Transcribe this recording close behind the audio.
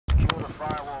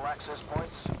access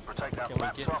points. Protect that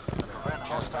laptop and prevent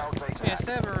hostile data. Yeah,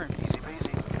 server room. Easy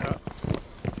peasy.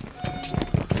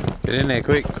 Get in there,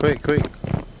 quick, quick, quick.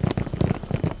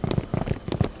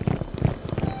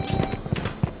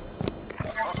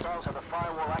 Hostiles have the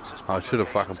firewall access I should have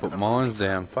fucking put mines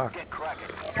down. Fuck. Get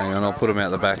cracking. Hang on, I'll put them out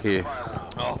the back here.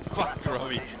 Oh, fuck,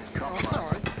 Robbie. Oh,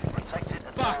 sorry. Protect it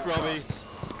at Fuck, all Robbie. costs.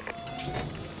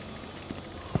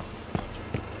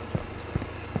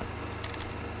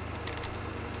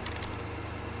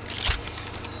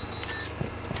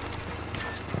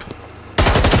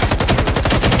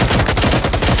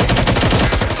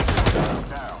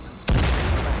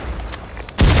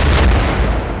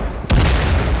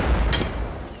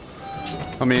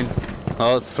 I'm in.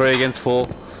 Oh, it's 3 against 4.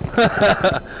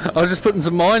 I was just putting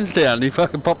some mines down and he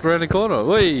fucking popped around the corner.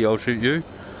 Whee, I'll shoot you.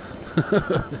 I'll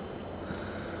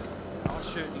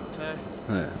shoot him too.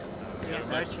 Yeah. Yeah,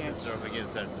 no chance. They're up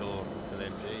against that door with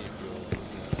MG if you're...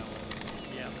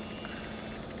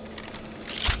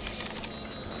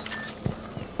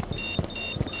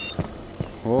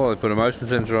 Oh, they put a motion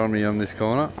sensor on me on this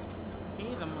corner.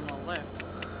 Hear them on the left.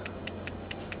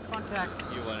 Contact.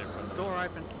 You want it from the Door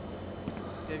open.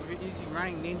 They're using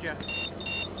running ninja.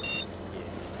 Yeah,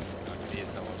 I can hear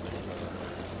someone.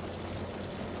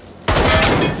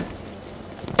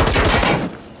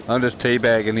 I'm just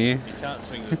teabagging here. You can't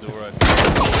swing the door open.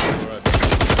 Door open.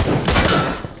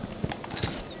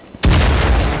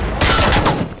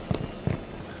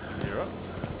 You're up.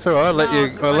 It's alright, I'll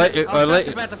let you. I was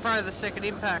just about to throw the second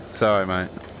impact. Sorry, mate.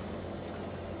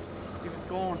 He was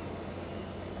gone.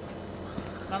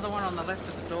 Another one on the left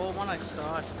of the door, one each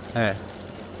side. Yeah.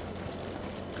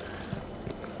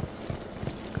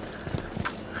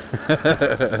 For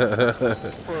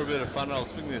a bit of fun, I'll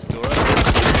swing this door open.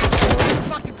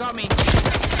 Fucking got me.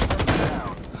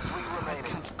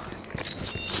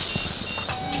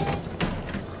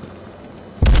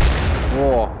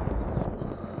 Whoa.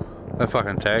 They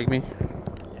fucking tagged me.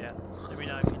 Yeah, let me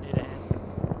know if you need a hand.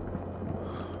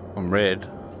 I'm red.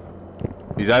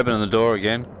 He's opening the door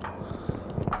again.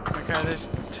 Okay, there's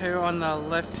 2 on the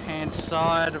left hand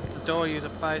side of the door you're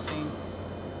facing.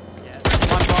 Yeah.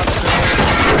 One by the door.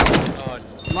 Oh,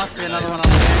 Must be another one on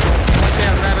the angle. Watch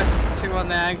out, rabbit. 2 on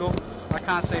the angle. I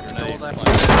can't see the door though. Another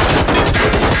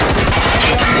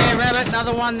one there, rabbit.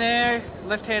 Another one there.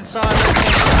 Left hand side. Left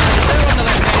hand side. 2 on the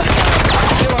left hand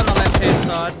side. 2 on the left hand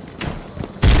side.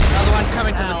 Another one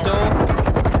coming to the door.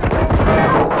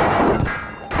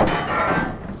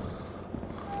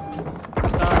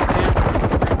 Stars down.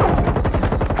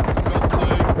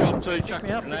 drop two, chuck me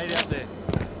a up. grenade out there.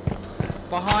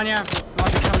 Behind you.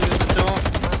 Might be coming to the door.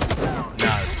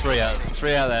 No, it's 3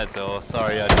 out that door.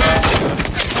 Sorry, I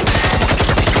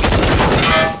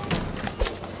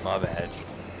my bad.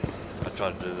 I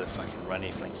tried to do the fucking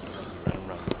runny flanky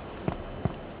run.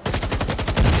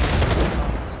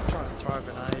 Just trying to throw a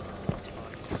grenade. That's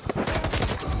fine.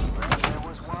 There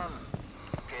was one.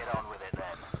 Get on with it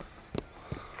then.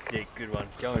 Yeah, good one.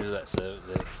 Go into that server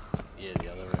there. Yeah,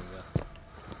 the other room.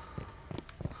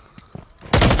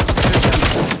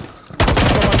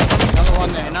 Another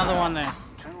one there. Another one there.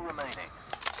 2 remaining.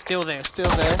 Still there. Still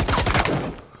there.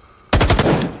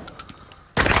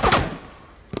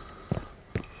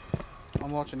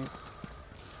 I'm watching him.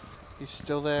 He's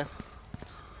still there.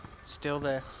 Still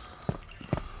there.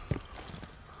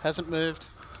 Hasn't moved.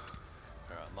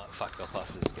 Alright, I might fuck off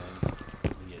after this game.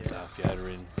 Get Darth Yoda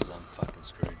in because I'm fucking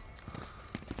screwed.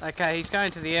 Okay, he's going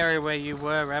to the area where you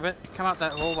were, Rabbit. Come up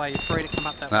that hallway. You're free to come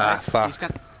up that way. Ah, fuck.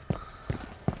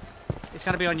 He's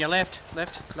going to be on your left.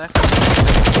 Left.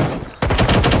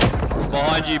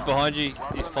 Behind you.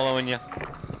 He's following you.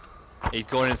 He's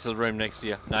gone into the room next to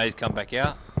you. No, he's come back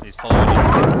out. He's following you.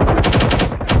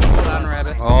 Well done,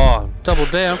 Rabbit. Oh, double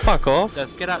down, fuck off.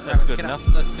 That's, Get up, that's Rabbit, good get enough.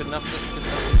 up. That's good enough. That's good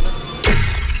enough.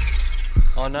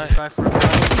 Oh no. Go for it.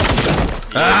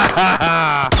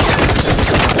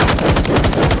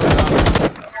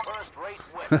 First rate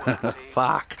wet work team.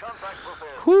 Fuck. Contract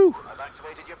fulfilled. Whew. I've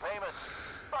activated your payments.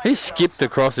 He skipped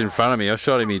across in front of me. I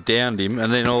shot him, he downed him,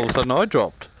 and then all of a sudden I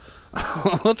dropped.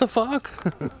 What the fuck?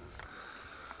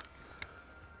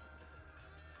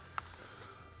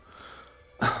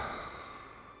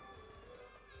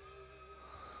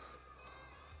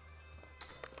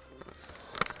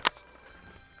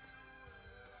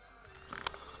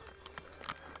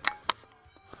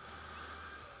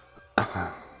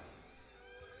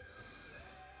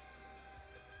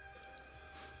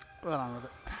 Well done,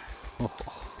 Rabbit.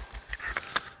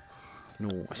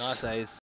 Nice. Nice days.